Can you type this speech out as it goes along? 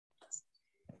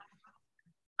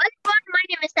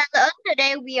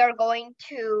today we are going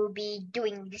to be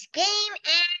doing this game,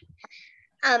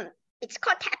 and it's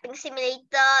called Tapping Simulator.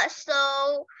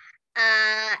 So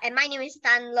and my name is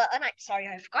Danla, and I'm sorry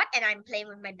I forgot, and I'm playing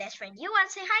with my best friend Yuan.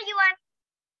 Say hi, Yuan.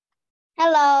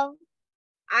 Hello.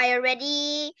 I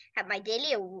already have my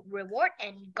daily reward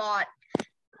and got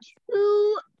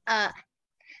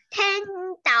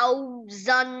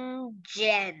 10,000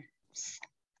 gems.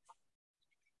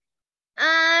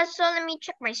 So let me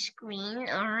check my screen.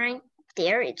 All right,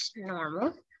 there it's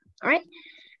normal. All right,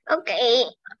 okay.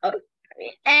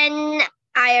 And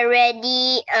I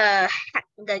already had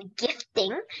the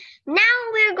gifting. Now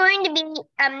we're going to be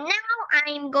now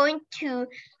I'm going to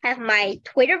have my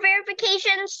Twitter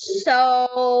verification.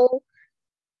 So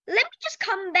let me just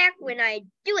come back when I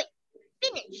do it.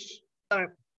 Finish.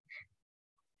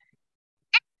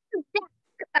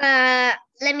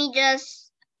 Let me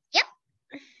just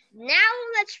now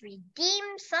let's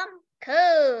redeem some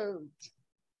codes.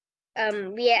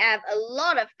 We have a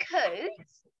lot of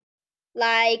codes.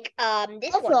 Like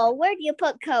this Also, one. where do you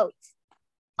put codes?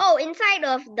 Oh, inside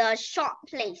of the shop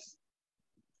place.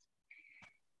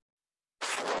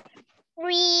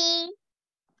 Free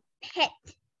pet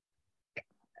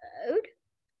code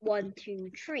 1,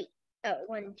 2, 3.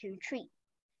 1, 2, 3.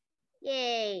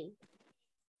 Yay!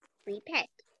 Free pet.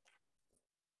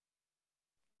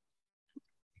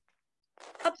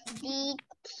 Update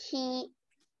key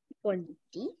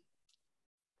 1D.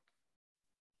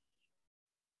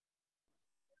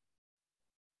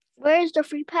 Where's the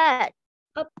free pet?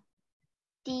 Up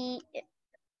PD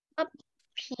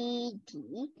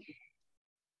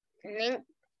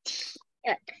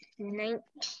 19.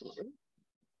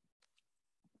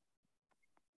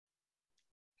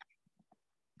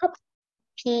 Up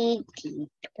PD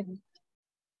 20.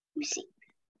 You see.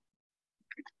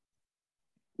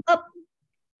 Up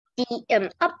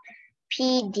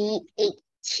PD 18.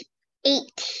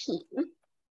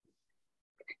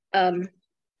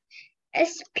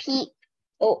 SPOOKY.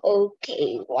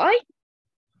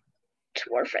 It's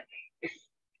worth it.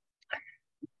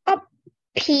 Up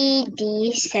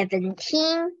PD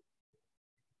 17.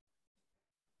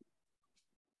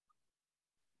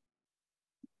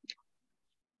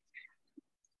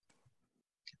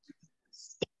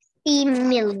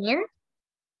 $60,000,000.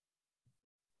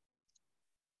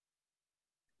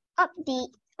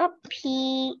 Up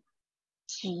PG.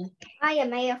 I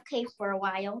am AFK for a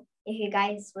while, if you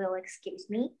guys will excuse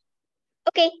me.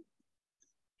 Okay.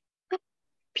 Up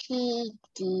PD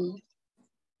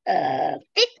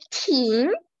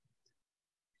 15.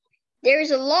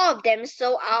 There's a lot of them,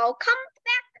 so I'll come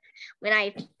back when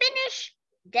I finish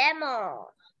them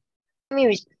all.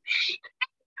 I'm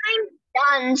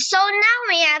done. So now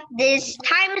we have this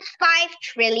times 5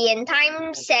 trillion,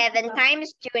 times 7,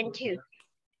 times 2 and 2.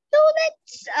 So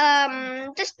let's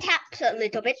just tap a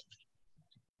little bit.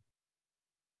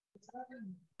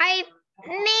 I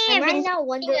may have been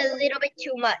wondering a little bit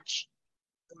too much.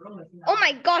 Oh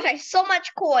my gosh, I have so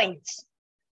much coins.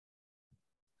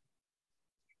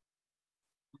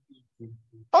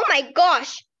 Oh my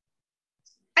gosh.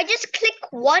 I just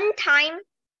click one time.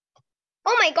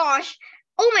 Oh my gosh.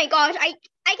 Oh my gosh. I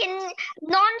can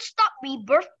non-stop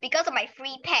rebirth because of my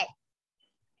free pet.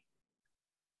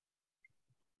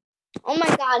 Oh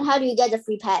my god, how do you get the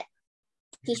free pet?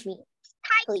 Teach me,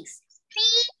 please.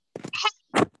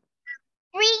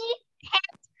 Free pet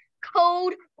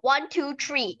code 1, 2,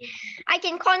 3. I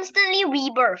can constantly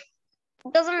rebirth.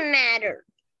 It doesn't matter.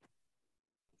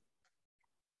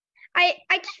 I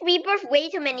just rebirth way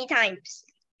too many times.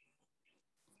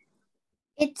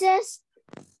 It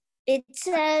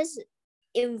says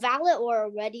invalid or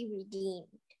already redeemed.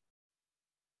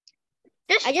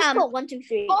 I just put 1, 2,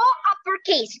 3. All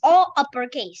uppercase. All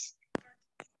uppercase.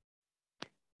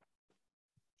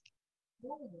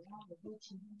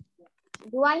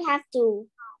 Do I have to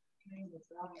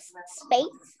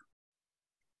space?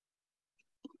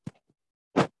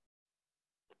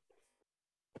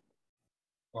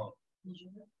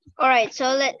 All right,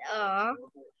 so let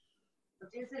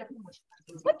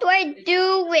what do I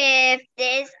do with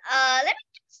this? Let me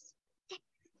just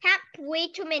tap way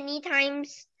too many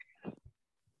times.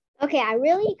 Okay, I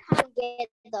really can't get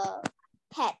the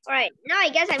pet. All right, now I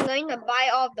guess I'm going to buy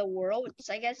all of the worlds,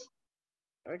 I guess.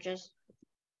 Or just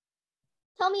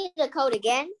tell me the code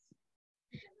again.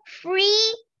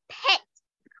 Free pet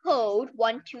code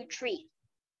 1, 2, 3.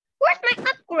 Where's my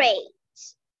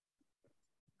upgrades?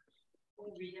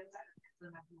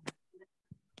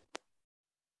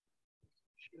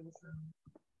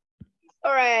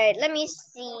 All right, let me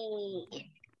see.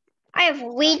 I have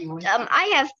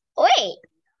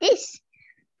this.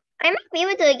 I might be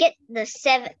able to get the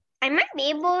 7. I might be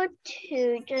able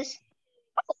to just.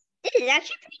 Oh, this is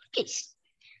actually pretty nice.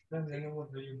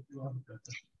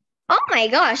 Oh my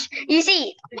gosh. You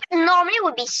see, normally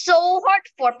would be so hard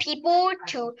for people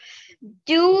to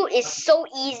do is so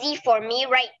easy for me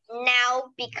right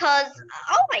now because,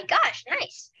 oh my gosh,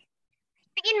 nice.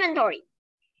 Big inventory.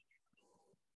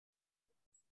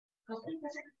 All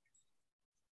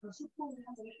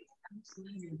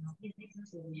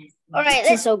right,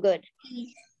 This is so good.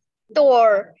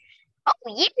 Store. Oh,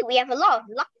 yeah, we have a lot of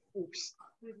luck boosts.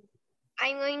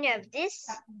 I'm going to have this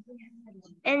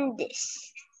and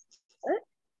this.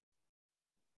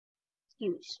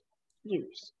 Use.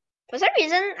 For some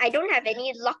reason, I don't have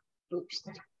any luck boost.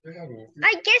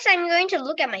 I guess I'm going to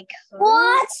look at my code.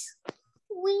 What?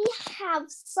 We have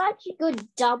such good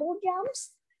double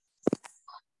jumps.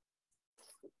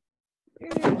 Yeah,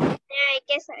 I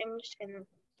guess I'm just gonna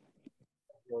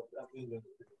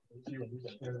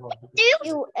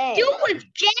do with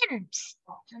gems.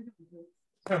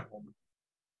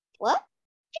 What?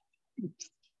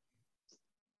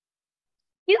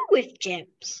 Do with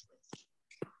gems.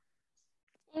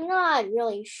 I'm not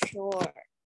really sure.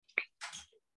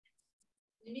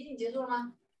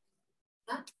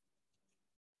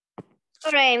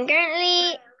 Alright, I'm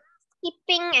currently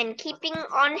keeping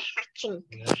on hatching.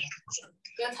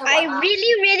 I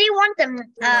really want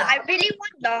them. I really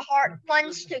want the hard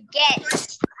ones to get.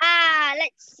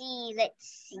 Let's see.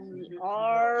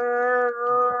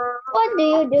 What do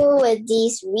you do with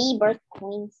these rebirth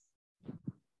coins?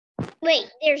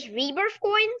 Wait, there's rebirth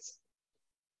coins?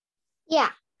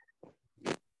 Yeah.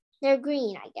 They're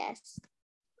green, I guess.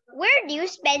 Where do you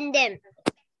spend them?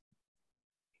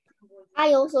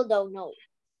 I also don't know.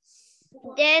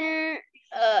 Then,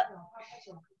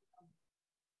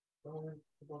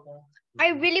 I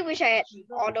really wish I had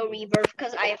auto rebirth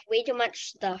because I have way too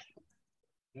much stuff.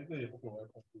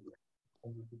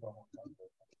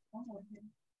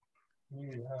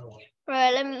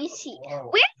 Right, let me see.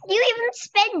 Where do you even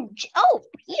spend? Oh,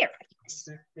 here.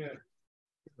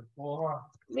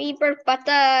 Rebirth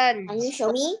button. Can you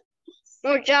show me?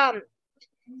 More jump.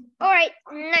 All right,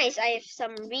 nice. I have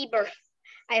some rebirth.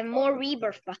 I have more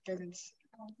rebirth buttons.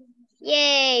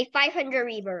 Yay, 500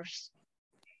 rebirths.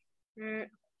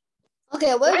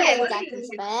 Okay, where do I exactly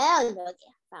spend?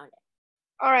 Okay, found it.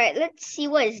 All right, let's see.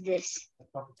 What is this?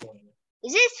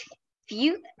 Is this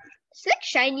view? Select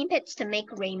shiny pets to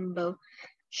make rainbow.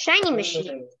 Shiny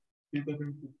machine.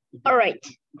 All right.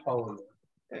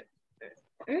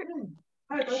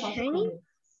 Shiny?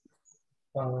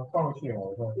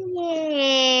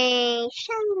 Yay,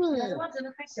 shiny.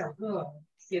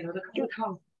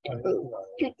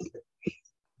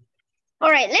 All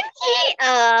right, let me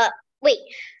wait.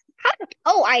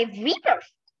 Oh, I have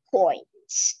rebirth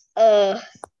points. I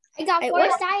got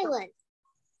Forest Island.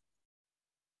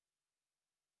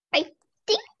 I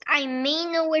think I may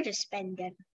know where to spend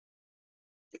them.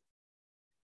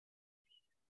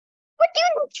 What do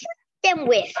you treat them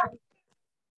with?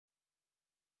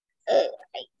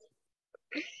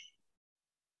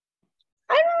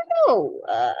 I don't know.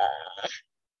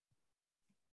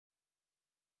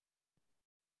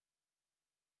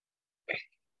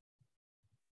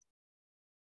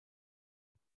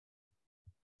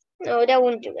 No, that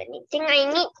won't do anything. I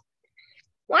need.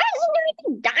 Why isn't there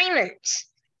any diamonds?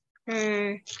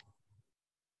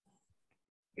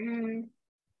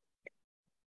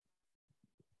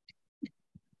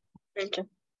 Enter.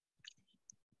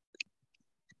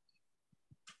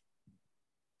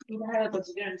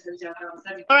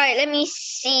 All right, let me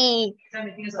see.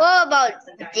 What about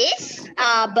this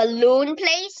balloon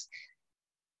place?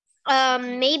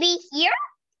 Maybe here?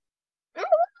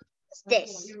 What's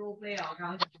this? Where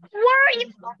are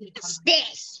you? What's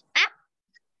this?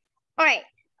 All right.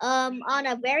 On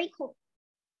a very cool.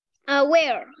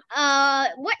 Where?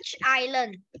 Which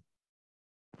island?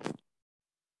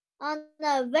 On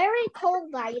a very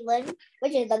cold island,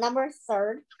 which is the number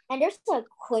 3rd, and there's a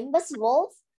Quimbus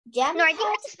wolf. Gem. No, I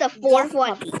think it's the 4th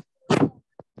one.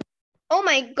 Oh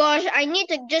my gosh, I need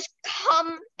to just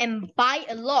come and buy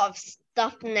a lot of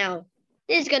stuff now.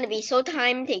 This is gonna be so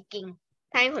time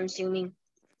consuming.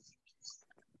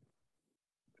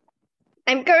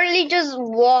 I'm currently just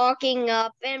walking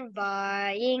up and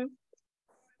buying.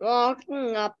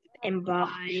 Walking up and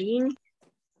buying.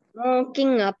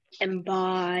 Walking up and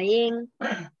buying.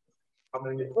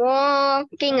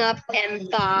 Walking up and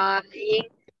buying.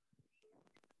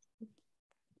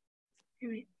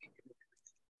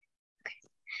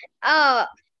 All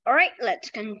right, let's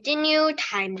continue.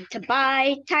 Time to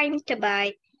buy, time to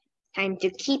buy. Time to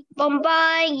keep on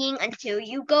buying until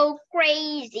you go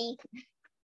crazy.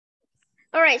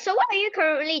 All right, so what are you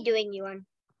currently doing, Yuan?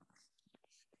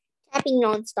 Tapping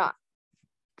non-stop.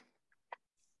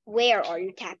 Where are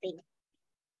you tapping?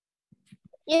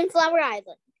 In Flower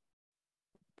Island.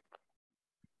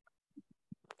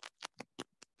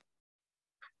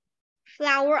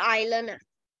 Flower Island.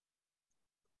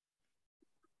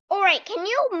 All right, can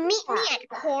you meet me at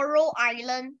Coral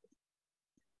Island?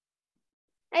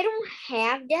 I don't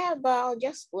have that, but I'll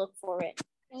just look for it.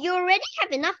 You already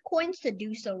have enough coins to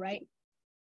do so, right?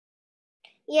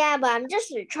 Yeah, but I'm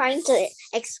just trying to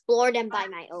explore them by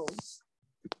my own.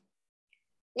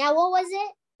 Now, what was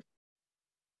it?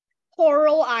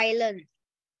 Coral Island.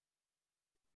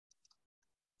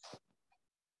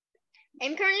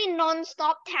 I'm currently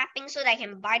non-stop tapping so that I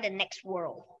can buy the next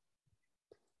world.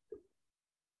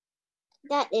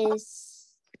 That is...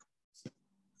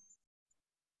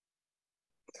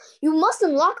 You must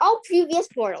unlock all previous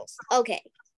portals. Okay.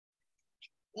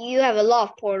 You have a lot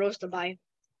of portals to buy.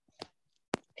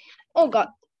 Oh God.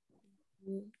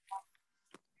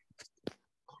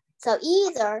 So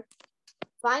either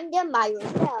find them by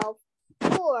yourself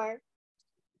or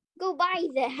go buy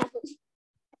them.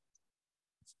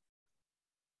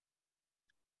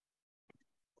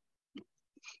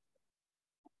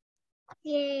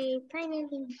 Yay,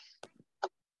 finally.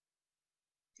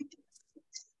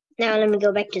 Now let me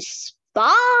go back to spawn.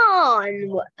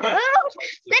 Oh, let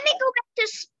me go back to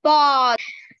spawn.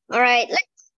 All right,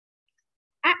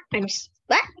 I'm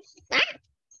stuck. I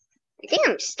think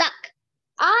I'm stuck.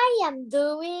 I am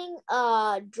doing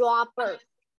a dropper.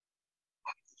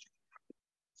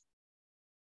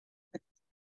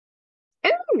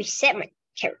 I'm gonna reset my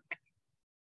character.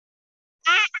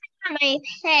 My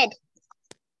head.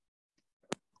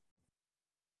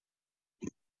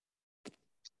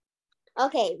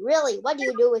 Okay, really, what do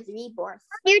you do with rebirth?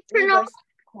 You turn off.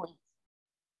 Coins.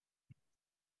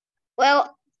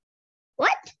 Well,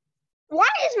 what? Why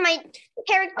is my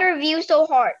character view so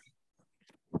hard?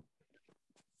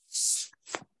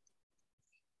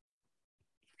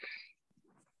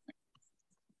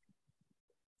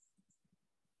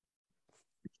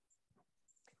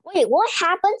 Wait, what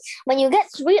happens when you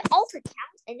get 3 alt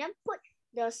accounts and then put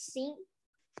the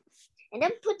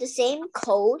same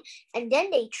code and then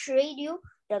they trade you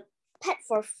the pet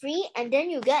for free and then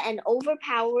you get an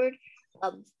overpowered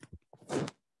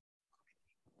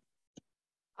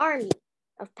army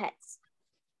of pets?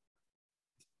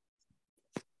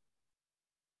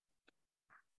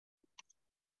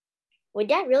 Would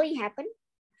that really happen?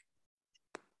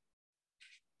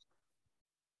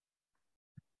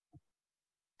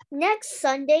 Next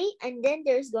Sunday, and then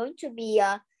there's going to be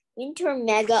a winter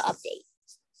mega update.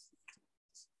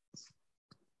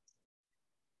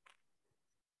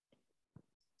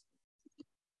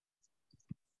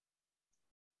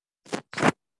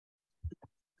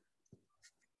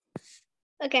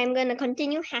 Okay, I'm gonna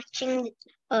continue hatching.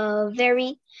 Let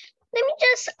me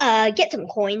just get some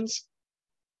coins.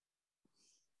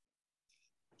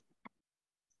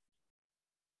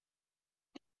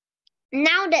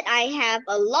 Now that I have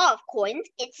a lot of coins,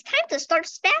 it's time to start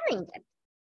spamming them.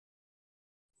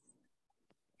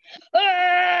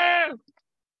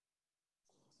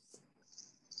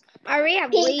 I already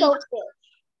have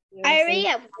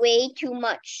way too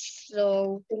much.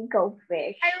 So Pinko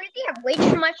fish. I already have way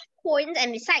too much coins,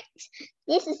 and besides,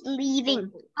 this is leaving.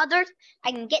 Others,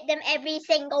 I can get them every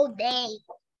single day.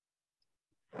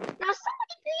 Now,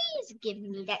 somebody please give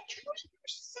me that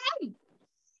 3%.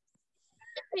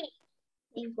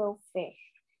 Pinko fish.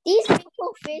 These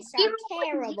pinko fish are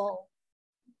terrible.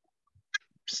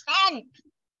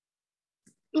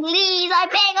 Please, I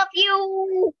beg of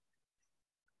you.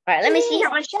 All right, let me see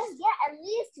how much. Just get at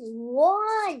least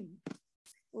one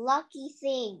lucky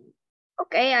thing.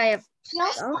 Okay, I have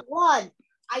just one.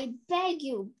 I beg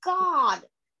you, God.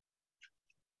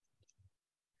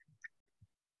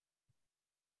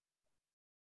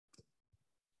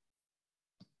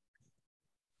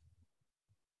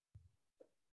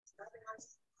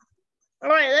 All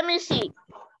right, let me see.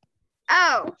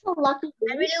 Oh, so lucky.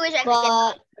 I really wish I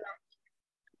could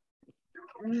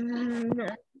get.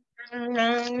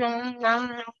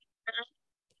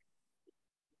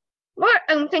 What?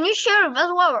 Can you share with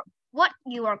us what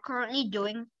you are currently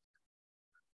doing?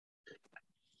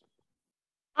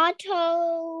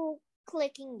 Auto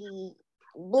clicking the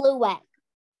blue egg.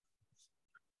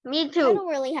 Me too. I don't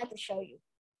really have to show you.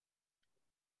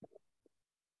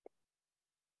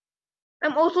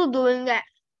 I'm also doing that.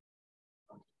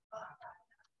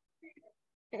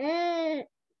 I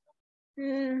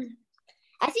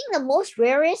think the most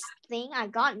rarest thing I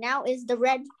got now is the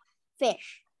red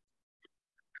fish.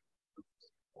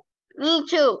 Me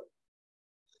too.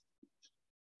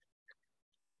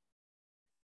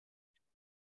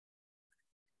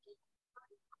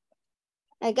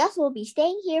 I guess we'll be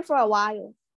staying here for a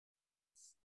while.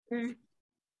 Mm.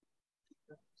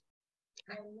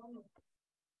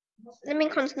 Let me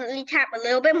constantly tap a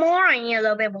little bit more. I need a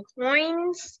little bit more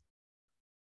coins.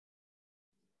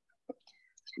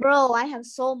 Bro, I have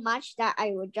so much that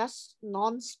I would just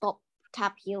non-stop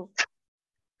tap you.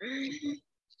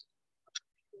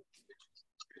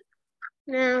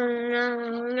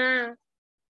 No.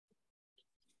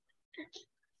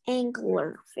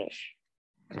 Anglerfish.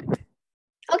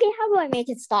 Okay, how do I make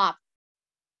it stop?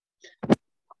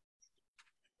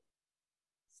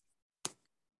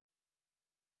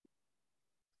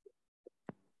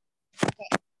 Okay.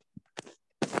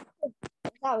 I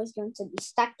thought I was going to be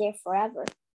stuck there forever.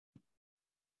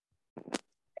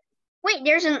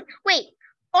 Wait,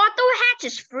 auto hatch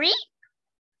is free?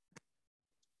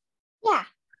 Yeah.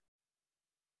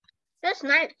 That's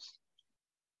nice.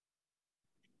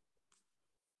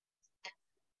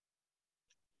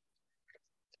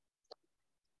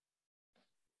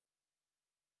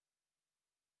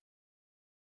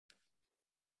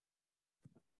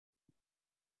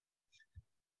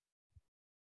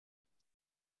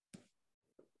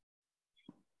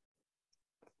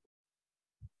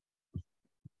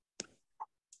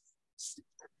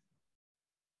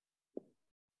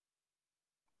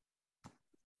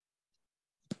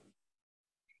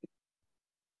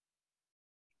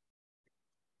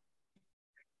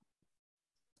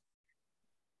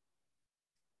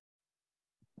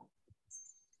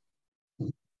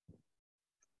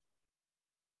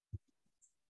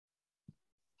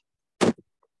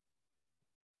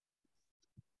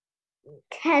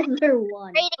 Calendar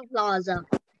 1. Trading Plaza.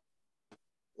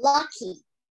 Lucky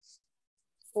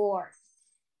 4.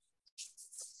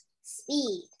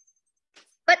 Speed.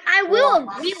 But I will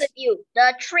Wow. agree with you.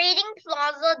 The Trading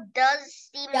Plaza does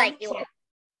seem like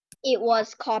it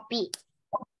was copied.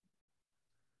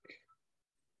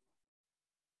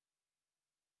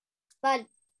 But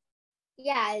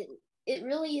yeah, it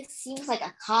really seems like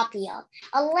a copy of,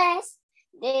 unless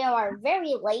they are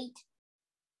very late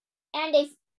and they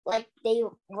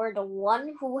were the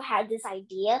one who had this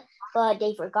idea, but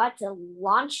they forgot to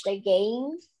launch the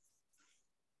game.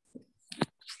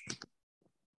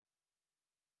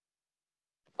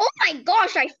 Oh my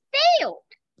gosh, I failed.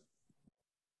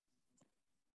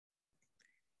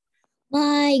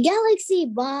 My Galaxy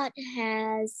bot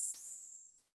has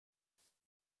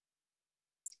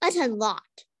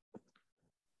unlocked.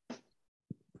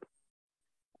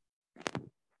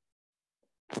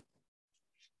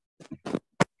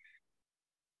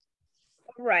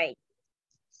 Right.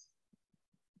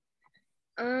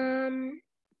 All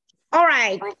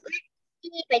right. Let's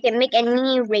see if I can make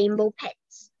any rainbow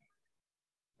pets.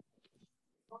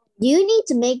 Do you need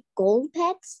to make gold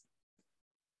pets?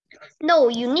 No,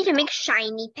 you need to make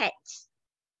shiny pets.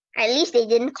 At least they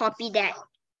didn't copy that.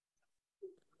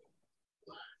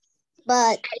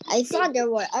 But I thought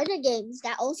there were other games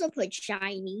that also put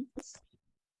shiny.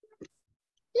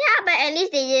 Yeah, but at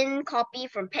least they didn't copy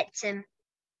from PetSim.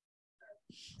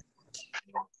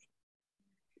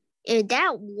 If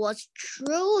that was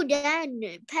true, then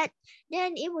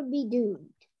it would be doomed.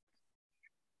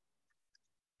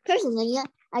 Personally,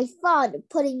 I thought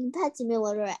putting Pet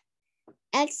Simulator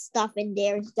X stuff in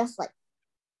there is just like,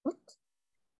 what?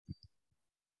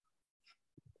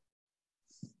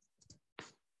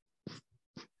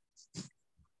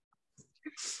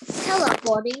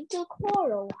 Teleporting to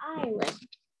Coral Island.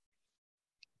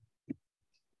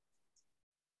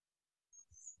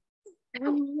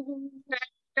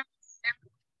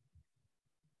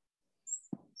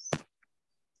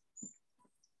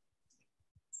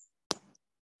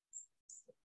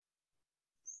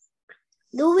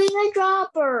 Doing a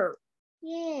dropper.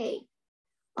 Yay.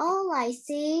 All I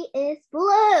see is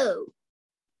blue.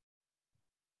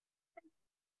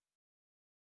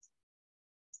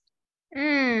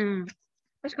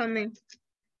 What's coming?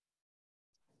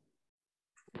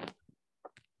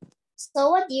 So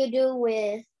what do you do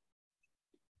with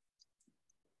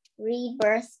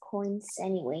rebirth coins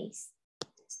anyways?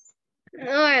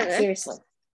 No, Seriously.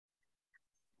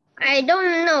 I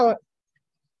don't know.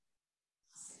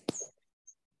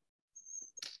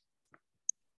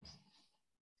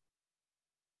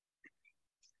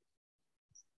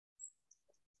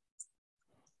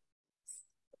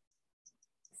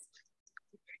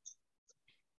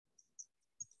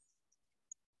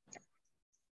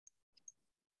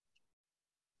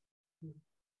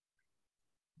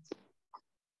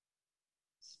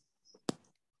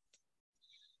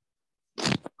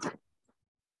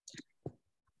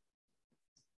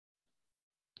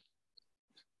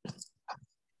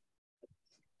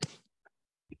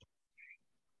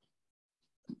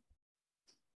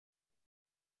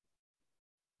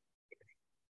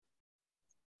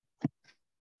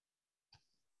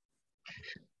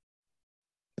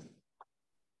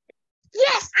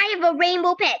 I have a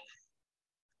rainbow pet.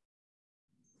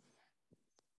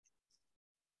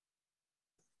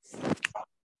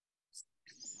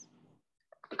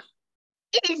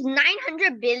 It is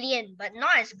 900 billion, but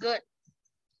not as good.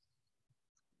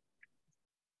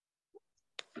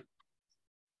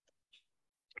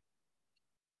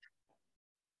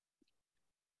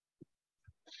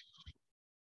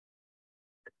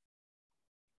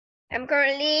 I'm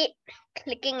currently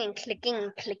clicking and clicking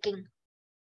and clicking.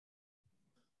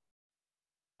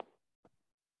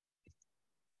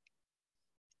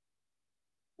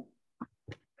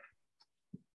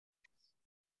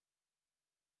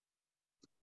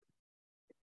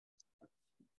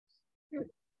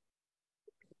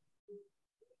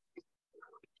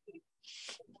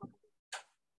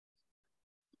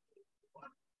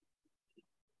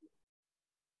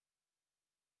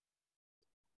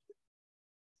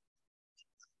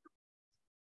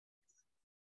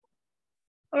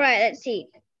 All right, let's see.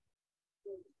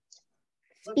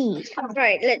 Speed. All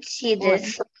right, let's see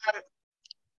this.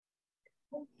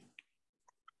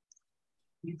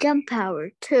 Jump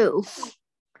power 2.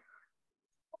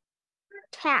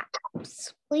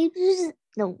 Taps. Please.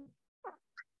 No.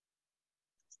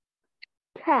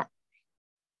 Tap.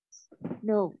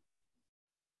 No.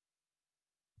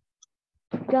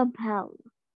 Jump power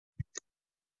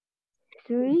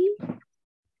 3.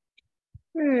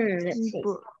 Let's see.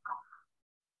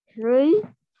 3.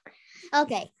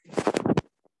 Okay.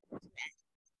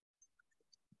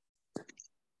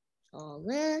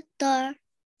 Letter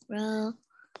roll.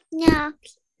 Knock.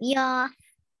 Yeah.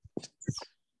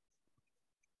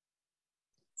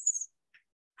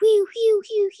 Whew, whew,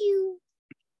 whew, whew.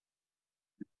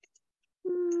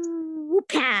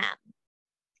 Whoop-ham.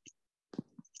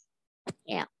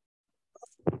 Yeah.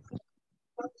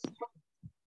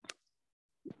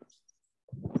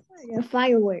 The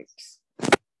fireworks.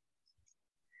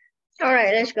 All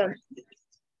right, let's go.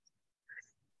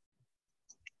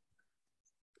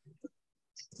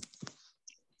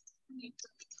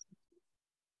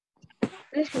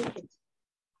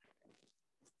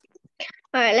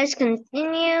 All right, let's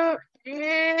continue.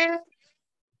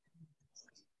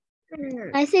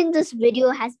 I think this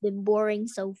video has been boring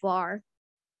so far.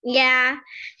 Yeah.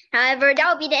 However,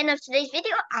 that will be the end of today's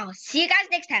video. I'll see you guys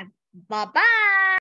next time. Bye-bye.